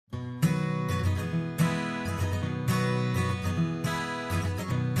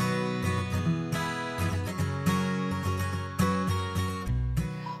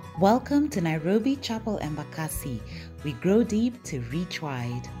Welcome to Nairobi Chapel Embakasi. We grow deep to reach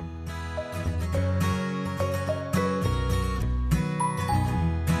wide.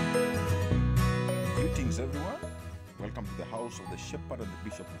 Greetings, everyone. Welcome to the house of the shepherd and the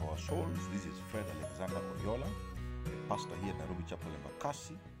bishop of our souls. This is Fred Alexander Oriola, the pastor here at Nairobi Chapel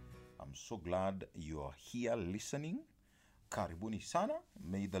Embakasi. I'm so glad you are here listening. Karibuni sana.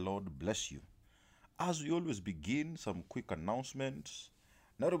 May the Lord bless you. As we always begin, some quick announcements.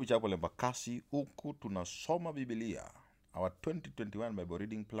 Nairobi Chapel Embakasi, huku tunasoma Biblia. Our 2021 Bible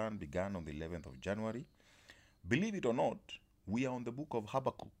reading plan began on the 11th of January. Believe it or not, we are on the book of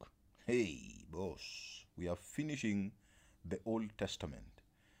Habakkuk. Hey, boss, we are finishing the Old Testament.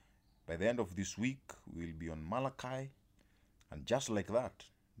 By the end of this week, we'll be on Malachi, and just like that,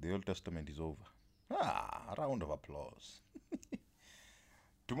 the Old Testament is over. A round of applause.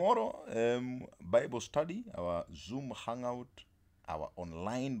 Tomorrow, Bible study, our Zoom hangout, our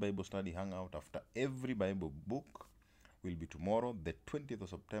online Bible study hangout after every Bible book will be tomorrow, the 20th of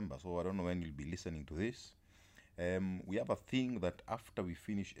September. So I don't know when you'll be listening to this. We have a thing that after we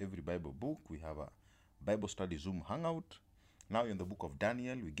finish every Bible book, we have a Bible study Zoom hangout. Now in the book of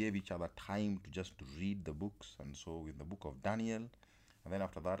Daniel, we gave each other time to just read the books. And so in the book of Daniel, and then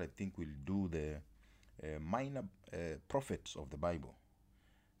after that, I think we'll do the minor prophets of the Bible.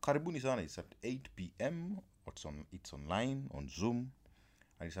 Karibuni sana, it's at 8 p.m. It's online on Zoom,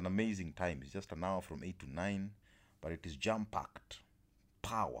 and it's an amazing time. It's just an hour from 8 to 9, but it is jam-packed,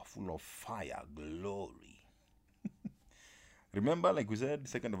 power, full of fire, glory. Remember, like we said,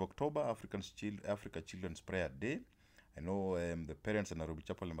 2nd of October, Africa Children's Prayer Day. I know the parents in Nairobi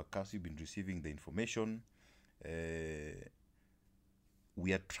Chapel Embakasi have been receiving the information.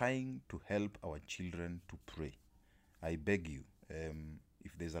 We are trying to help our children to pray. I beg you,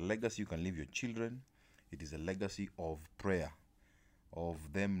 if there's a legacy you can leave your children, it is a legacy of prayer,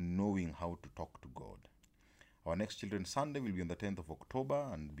 of them knowing how to talk to God. Our next Children's Sunday will be on the 10th of October,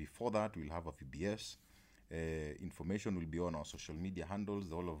 and before that we'll have a VBS. Information will be on our social media handles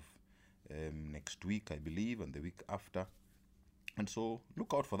the whole of next week, I believe, and the week after. And so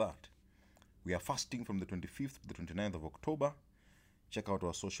look out for that. We are fasting from the 25th to the 29th of October. Check out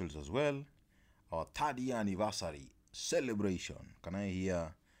our socials as well. Our 3rd year anniversary celebration. Can I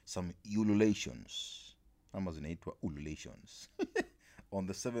hear some ululations? Ululations. On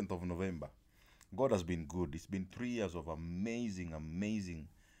the 7th of November. God has been good. It's been 3 years of amazing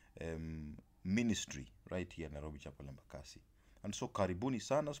ministry right here in Nairobi Chapel Embakasi. And so karibuni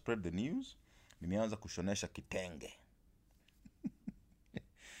sana, spread the news. Nimeanza kushonesha kitenge.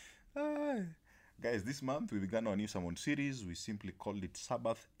 Guys, this month we began our new sermon series. We simply called it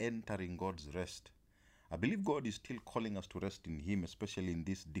Sabbath, Entering God's Rest. I believe God is still calling us to rest in Him, especially in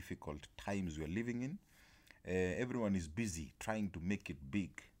these difficult times we are living in. Everyone is busy trying to make it big.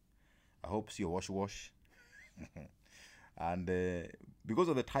 I hope see a wash. And because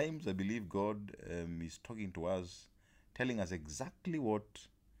of the times, I believe God is talking to us, telling us exactly what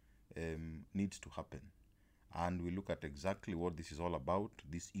needs to happen. And we look at exactly what this is all about,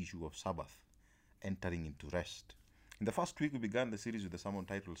 this issue of Sabbath, entering into rest. In the first week, we began the series with the sermon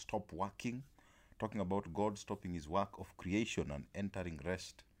titled Stop Working, talking about God stopping His work of creation and entering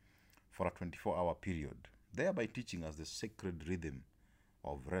rest for a 24-hour period, thereby teaching us the sacred rhythm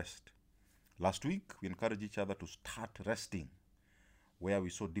of rest. Last week, we encouraged each other to start resting, where we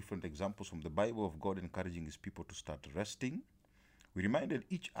saw different examples from the Bible of God encouraging His people to start resting. We reminded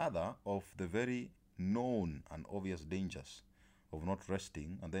each other of the very known and obvious dangers of not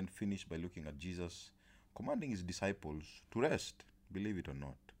resting, and then finished by looking at Jesus commanding His disciples to rest, believe it or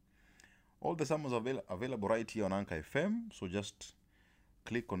not. All the sermons are available right here on Anchor FM, so just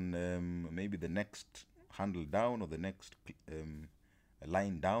click on maybe the next handle down or the next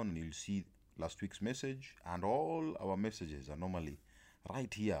line down, and you'll see last week's message. And all our messages are normally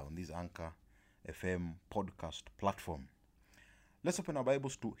right here on this Anchor FM podcast platform. Let's open our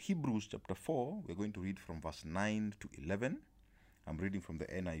Bibles to Hebrews chapter 4. We're going to read from verse 9 to 11. I'm reading from the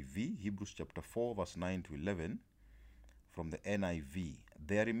NIV, Hebrews chapter 4, verse 9 to 11. From the NIV.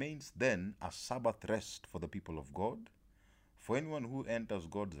 There remains then a Sabbath rest for the people of God. For anyone who enters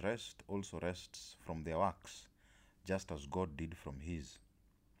God's rest also rests from their works, just as God did from His.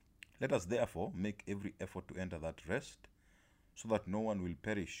 Let us therefore make every effort to enter that rest, so that no one will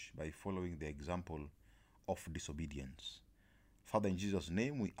perish by following the example of disobedience. Father, in Jesus'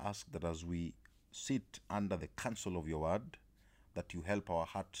 name, we ask that as we sit under the counsel of your word, that you help our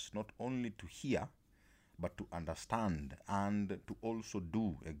hearts not only to hear, but to understand and to also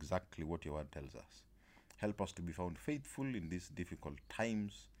do exactly what your word tells us. Help us to be found faithful in these difficult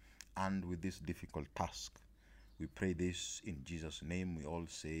times and with this difficult task. We pray this in Jesus' name. We all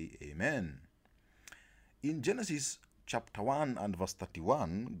say amen. In Genesis chapter 1 and verse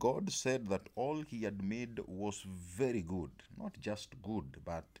 31, God said that all he had made was very good. Not just good,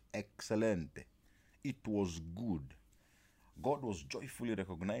 but excellent. It was good. God was joyfully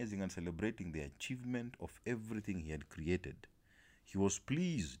recognizing and celebrating the achievement of everything he had created. He was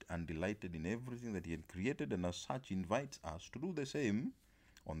pleased and delighted in everything that he had created, and as such invites us to do the same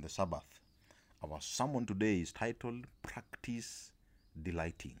on the Sabbath. Our sermon today is titled Practice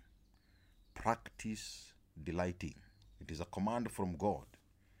Delighting. Practice delighting. It is a command from God.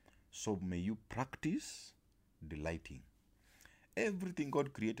 So may you practice delighting. Everything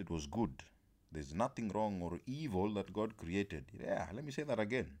God created was good. There's nothing wrong or evil that God created. Yeah, let me say that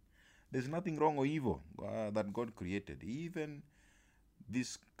again. There's nothing wrong or evil that God created. Even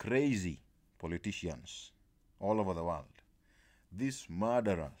these crazy politicians all over the world, these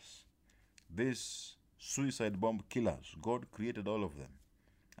murderers, these suicide bomb killers, God created all of them.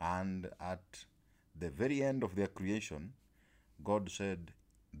 And at the very end of their creation, God said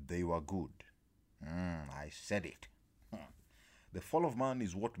they were good. I said it. The fall of man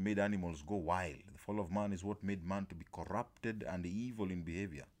is what made animals go wild. The fall of man is what made man to be corrupted and evil in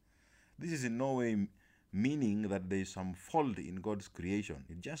behavior. This is in no way meaning that there is some fault in God's creation.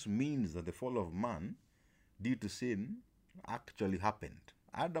 It just means that the fall of man due to sin actually happened.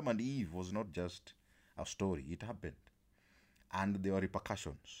 Adam and Eve was not just a story. It happened. And there were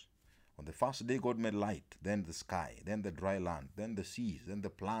repercussions. On the first day, God made light, then the sky, then the dry land, then the seas, then the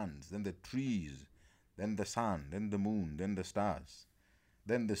plants, then the trees, then the sun, then the moon, then the stars,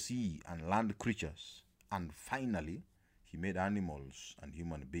 then the sea and land creatures, and finally, he made animals and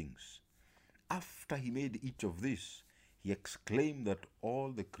human beings. After he made each of this, he exclaimed that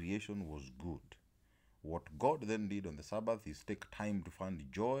all the creation was good. What God then did on the Sabbath is take time to find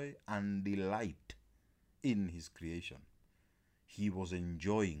joy and delight in his creation. He was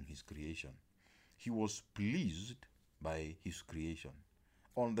enjoying his creation. He was pleased by his creation.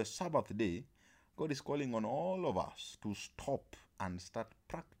 On the Sabbath day, God is calling on all of us to stop and start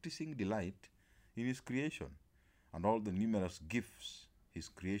practicing delight in his creation and all the numerous gifts his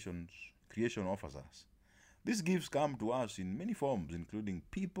creation offers us. These gifts come to us in many forms, including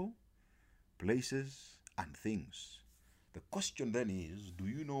people, places, and things. The question then is, do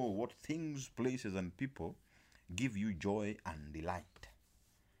you know what things, places, and people give you joy and delight?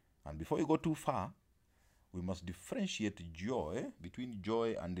 And before you go too far, we must differentiate joy between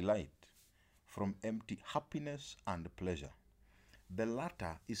joy and delight from empty happiness and pleasure. The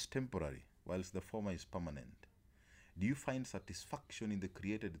latter is temporary, whilst the former is permanent. Do you find satisfaction in the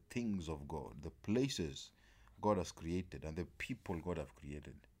created things of God, the places God has created, and the people God has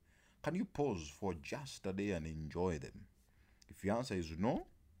created? Can you pause for just a day and enjoy them? If your answer is no,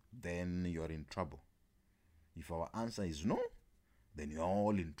 then you are in trouble. If our answer is no, then you're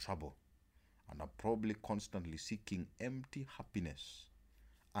all in trouble and are probably constantly seeking empty happiness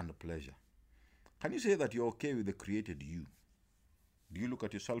and pleasure. Can you say that you're okay with the created you? Do you look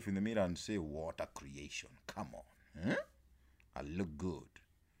at yourself in the mirror and say, what a creation, come on, I look good?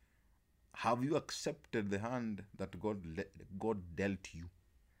 Have you accepted the hand that God dealt you?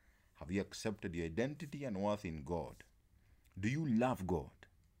 Have you accepted your identity and worth in God? Do you love God?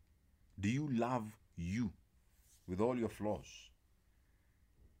 Do you love you with all your flaws?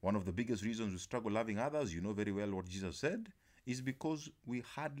 One of the biggest reasons we struggle loving others, you know very well what Jesus said, is because we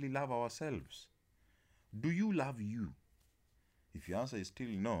hardly love ourselves. Do you love you? If your answer is still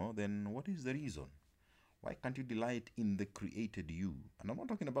no, then what is the reason? Why can't you delight in the created you? And I'm not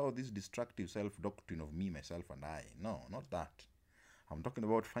talking about this destructive self-doctrine of me, myself, and I. No, not that. I'm talking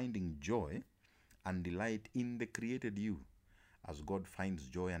about finding joy and delight in the created you, as God finds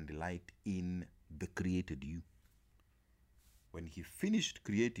joy and delight in the created you. When he finished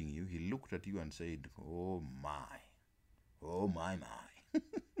creating you, he looked at you and said, oh my,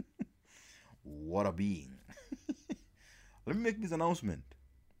 what a being. Let me make this announcement.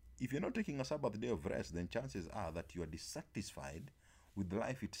 If you're not taking a Sabbath day of rest, then chances are that you are dissatisfied with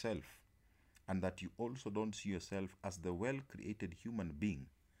life itself, and that you also don't see yourself as the well-created human being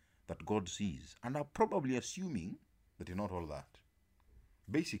that God sees, and are probably assuming that you're not all that.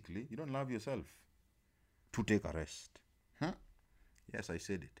 Basically, you don't love yourself to take a rest. Yes, I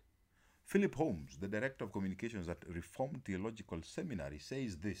said it. Philip Holmes, the director of communications at Reformed Theological Seminary,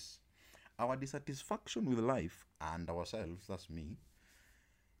 says this: our dissatisfaction with life and ourselves, that's me,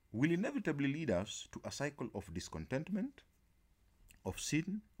 will inevitably lead us to a cycle of discontentment, of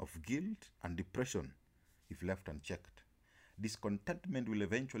sin, of guilt, and depression if left unchecked. Discontentment will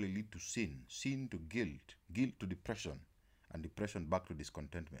eventually lead to sin, sin to guilt, guilt to depression, and depression back to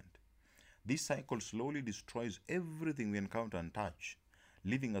discontentment. This cycle slowly destroys everything we encounter and touch,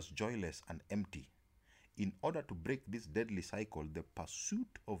 leaving us joyless and empty. In order to break this deadly cycle, the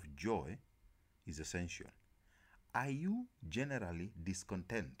pursuit of joy is essential. Are you generally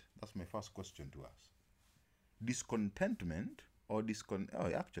discontent? That's my first question to us. Discontentment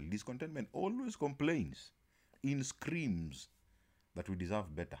discontentment always complains in screams that we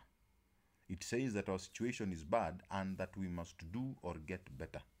deserve better. It says that our situation is bad and that we must do or get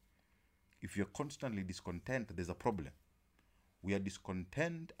better. If you're constantly discontent, there's a problem. We are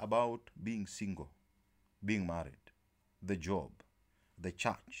discontent about being single, being married, the job, the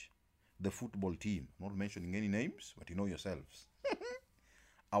church, the football team. I'm not mentioning any names, but you know yourselves.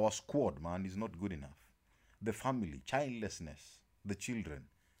 Our squad, man, is not good enough. The family, childlessness, the children,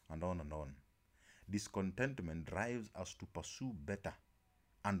 and on and on. Discontentment drives us to pursue better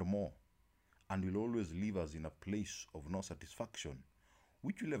and more, and will always leave us in a place of no satisfaction,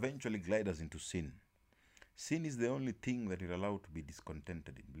 which will eventually glide us into sin. Sin is the only thing that we're allowed to be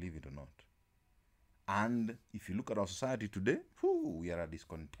discontented in, believe it or not. And if you look at our society today, we are a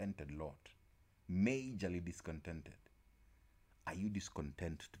discontented lot. Majorly discontented. Are you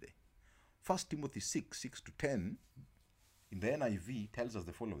discontent today? 1 Timothy 6:6-10 in the NIV tells us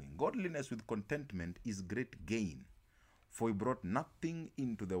the following. Godliness with contentment is great gain, for we brought nothing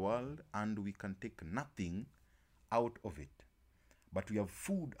into the world and we can take nothing out of it. But we have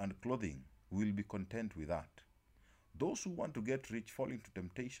food and clothing, we will be content with that. Those who want to get rich fall into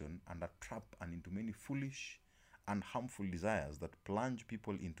temptation and are trapped and into many foolish and harmful desires that plunge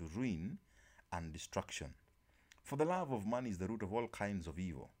people into ruin and destruction. For the love of money is the root of all kinds of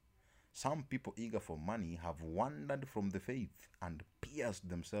evil. Some people eager for money have wandered from the faith and pierced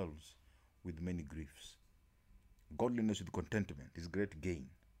themselves with many griefs. Godliness with contentment is great gain.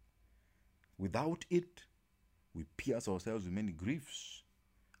 Without it, we pierce ourselves with many griefs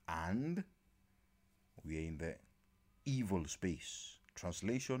and we are in the evil space.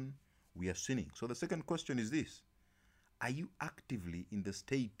 Translation, we are sinning. So the second question is this. Are you actively in the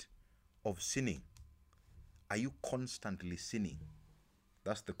state of sinning? Are you constantly sinning?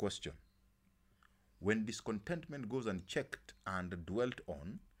 That's the question. When discontentment goes unchecked and dwelt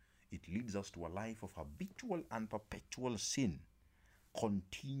on, it leads us to a life of habitual and perpetual sin,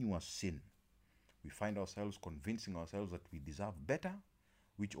 continuous sin. We find ourselves convincing ourselves that we deserve better,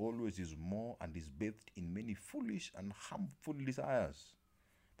 which always is more and is bathed in many foolish and harmful desires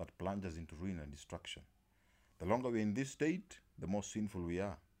that plunge us into ruin and destruction. The longer we're in this state, the more sinful we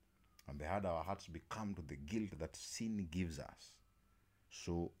are, and the harder our hearts become to the guilt that sin gives us.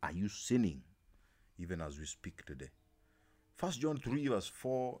 So, are you sinning even as we speak today? 1 John 3 verse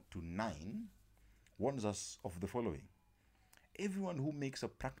 4-9 warns us of the following. Everyone who makes a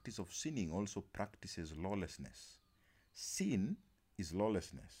practice of sinning also practices lawlessness. Sin is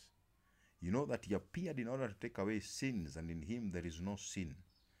lawlessness. You know that he appeared in order to take away sins, and in him there is no sin.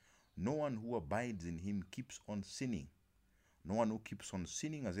 No one who abides in him keeps on sinning. No one who keeps on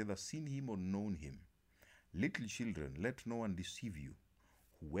sinning has either seen him or known him. Little children, let no one deceive you.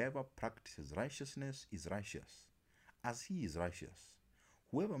 Whoever practices righteousness is righteous, as he is righteous.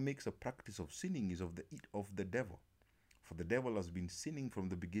 Whoever makes a practice of sinning is of the devil, for the devil has been sinning from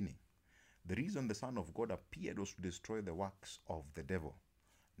the beginning. The reason the Son of God appeared was to destroy the works of the devil.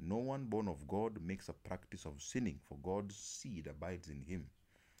 No one born of God makes a practice of sinning, for God's seed abides in him,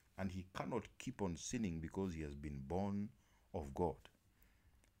 and he cannot keep on sinning because he has been born of God.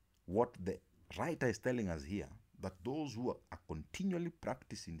 What the writer is telling us here, that those who are continually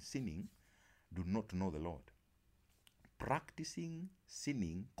practicing sinning do not know the Lord. Practicing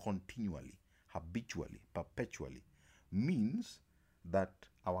sinning continually, habitually, perpetually means that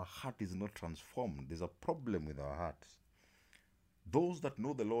our heart is not transformed. There's a problem with our hearts. Those that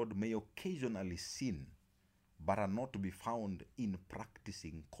know the Lord may occasionally sin, but are not to be found in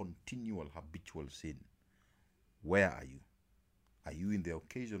practicing continual habitual sin. Where are you? Are you in the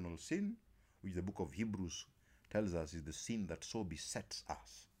occasional sin, which the book of Hebrews tells us is the sin that so besets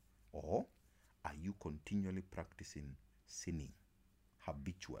us? Or are you continually practicing sinning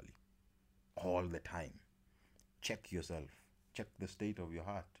habitually, all the time? Check yourself. Check the state of your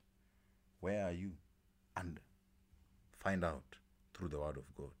heart. Where are you? And find out through the word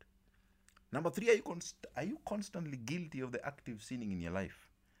of God. Number 3, are you constantly guilty of the active sinning in your life?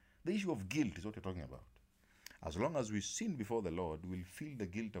 The issue of guilt is what we're talking about. As long as we sin before the Lord, we'll feel the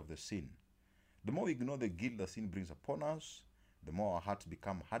guilt of the sin. The more we ignore the guilt that sin brings upon us, the more our hearts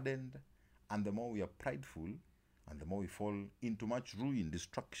become hardened, and the more we are prideful, and the more we fall into much ruin,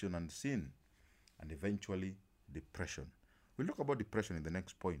 destruction, and sin, and eventually depression. We'll talk about depression in the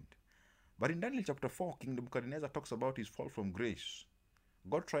next point. But in Daniel chapter 4, King Nebuchadnezzar talks about his fall from grace.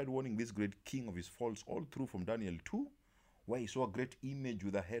 God tried warning this great king of his faults all through from Daniel 2, where he saw a great image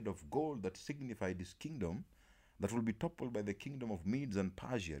with a head of gold that signified his kingdom that will be toppled by the kingdom of Medes and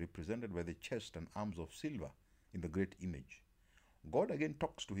Persia, represented by the chest and arms of silver in the great image. God again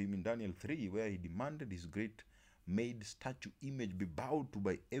talks to him in Daniel 3, where he demanded his great made statue image be bowed to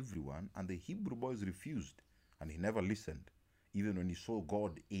by everyone, and the Hebrew boys refused, and he never listened, even when he saw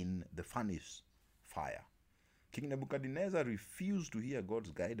God in the furnace fire. King Nebuchadnezzar refused to hear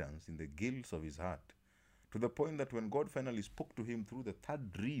God's guidance in the guilt of his heart, to the point that when God finally spoke to him through the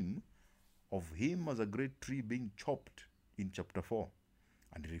third dream of him as a great tree being chopped in chapter 4,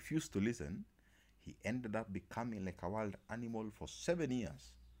 and he refused to listen, he ended up becoming like a wild animal for 7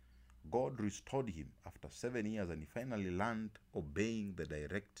 years. God restored him after 7 years, and he finally learned obeying the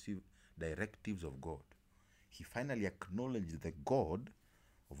directives of God. He finally acknowledged the God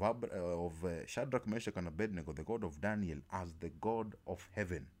of Shadrach, Meshach, and Abednego, the God of Daniel, as the God of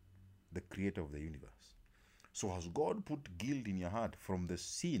heaven, the creator of the universe. So has God put guilt in your heart from the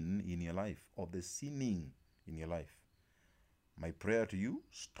sin in your life or the sinning in your life? My prayer to you,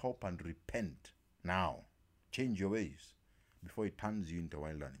 stop and repent now. Change your ways before it turns you into a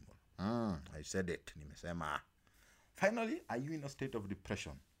wild animal. I said it. Nimesema. Finally, are you in a state of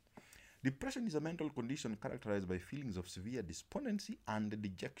depression? Depression is a mental condition characterized by feelings of severe despondency and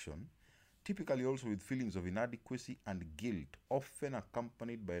dejection, typically also with feelings of inadequacy and guilt, often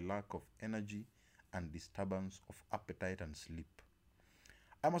accompanied by lack of energy and disturbance of appetite and sleep.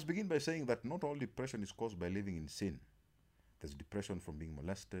 I must begin by saying that not all depression is caused by living in sin. There's depression from being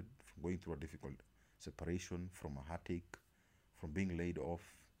molested, from going through a difficult separation, from a heartache, from being laid off,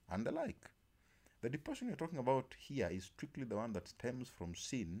 and the like. The depression you're talking about here is strictly the one that stems from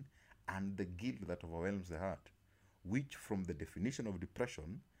sin and the guilt that overwhelms the heart, which from the definition of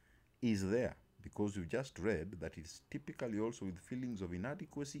depression is there because you just read that it's typically also with feelings of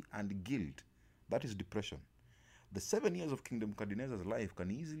inadequacy and guilt. That is depression. The 7 years of King Nebuchadnezzar's life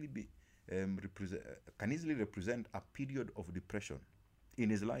can easily represent a period of depression in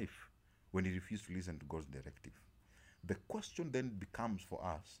his life when he refused to listen to God's directive. The question then becomes for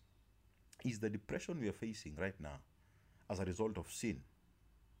us, is the depression we are facing right now as a result of sin?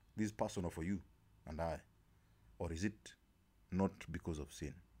 This is personal for you and I. Or is it not because of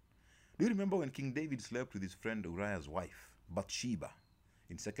sin? Do you remember when King David slept with his friend Uriah's wife, Bathsheba,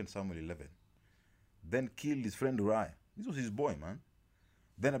 in 2 Samuel 11? Then killed his friend Uriah. This was his boy, man.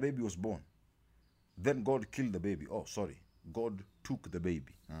 Then a baby was born. Then God killed the baby. Oh, sorry. God took the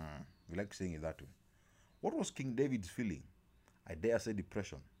baby. We like saying it that way. What was King David's feeling? I dare say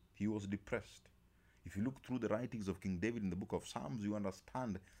depression. He was depressed. If you look through the writings of King David in the book of Psalms, you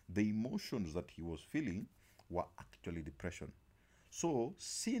understand the emotions that he was feeling were actually depression. So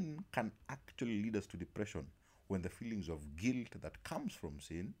sin can actually lead us to depression when the feelings of guilt that comes from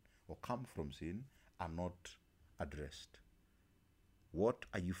sin or come from sin are not addressed. What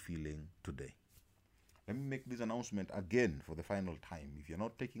are you feeling today? Let me make this announcement again for the final time. If you're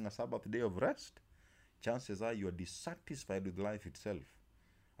not taking a Sabbath day of rest, chances are you are dissatisfied with life itself.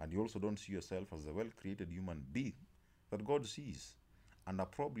 And you also don't see yourself as a well-created human being that God sees, and are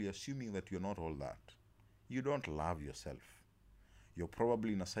probably assuming that you're not all that. You don't love yourself. You're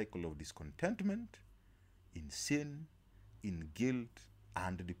probably in a cycle of discontentment, in sin, in guilt,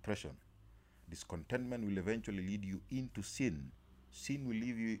 and depression. Discontentment will eventually lead you into sin. Sin will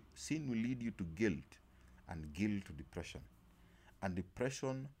lead you to guilt, and guilt to depression, and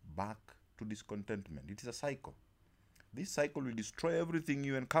depression back to discontentment. It is a cycle. This cycle will destroy everything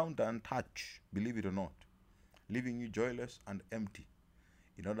you encounter and touch, believe it or not, leaving you joyless and empty.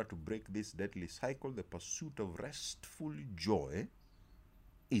 In order to break this deadly cycle, the pursuit of restful joy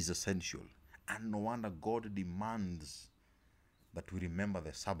is essential. And no wonder God demands that we remember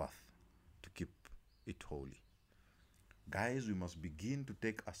the Sabbath to keep it holy. Guys, we must begin to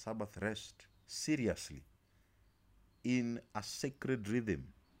take a Sabbath rest seriously in a sacred rhythm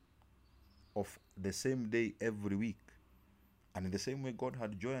of the same day every week. And in the same way God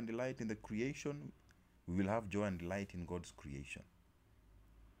had joy and delight in the creation, we will have joy and delight in God's creation.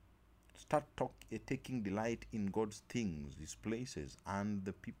 Start taking delight in God's things, His places, and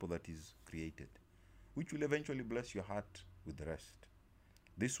the people that He's created, which will eventually bless your heart with the rest.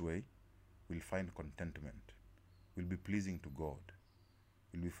 This way, we'll find contentment. We'll be pleasing to God.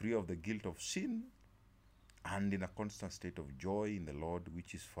 We'll be free of the guilt of sin and in a constant state of joy in the Lord,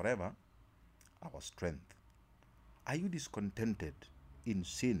 which is forever our strength. Are you discontented in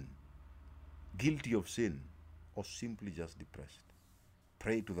sin, guilty of sin, or simply just depressed?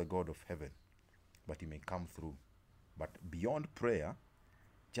 Pray to the God of heaven, but He may come through. But beyond prayer,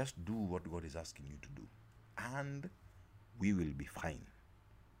 just do what God is asking you to do, and we will be fine.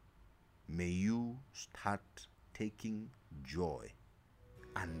 may you start taking joy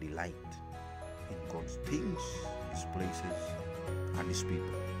and delight in God's things, His places, and His people.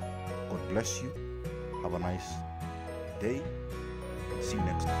 God bless you. Have a nice day. See you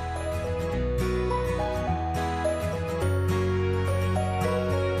next time.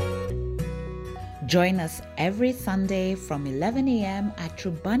 Join us every Sunday from 11 a.m. at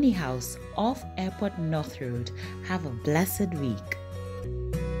Trubani House off Airport North Road. Have a blessed week.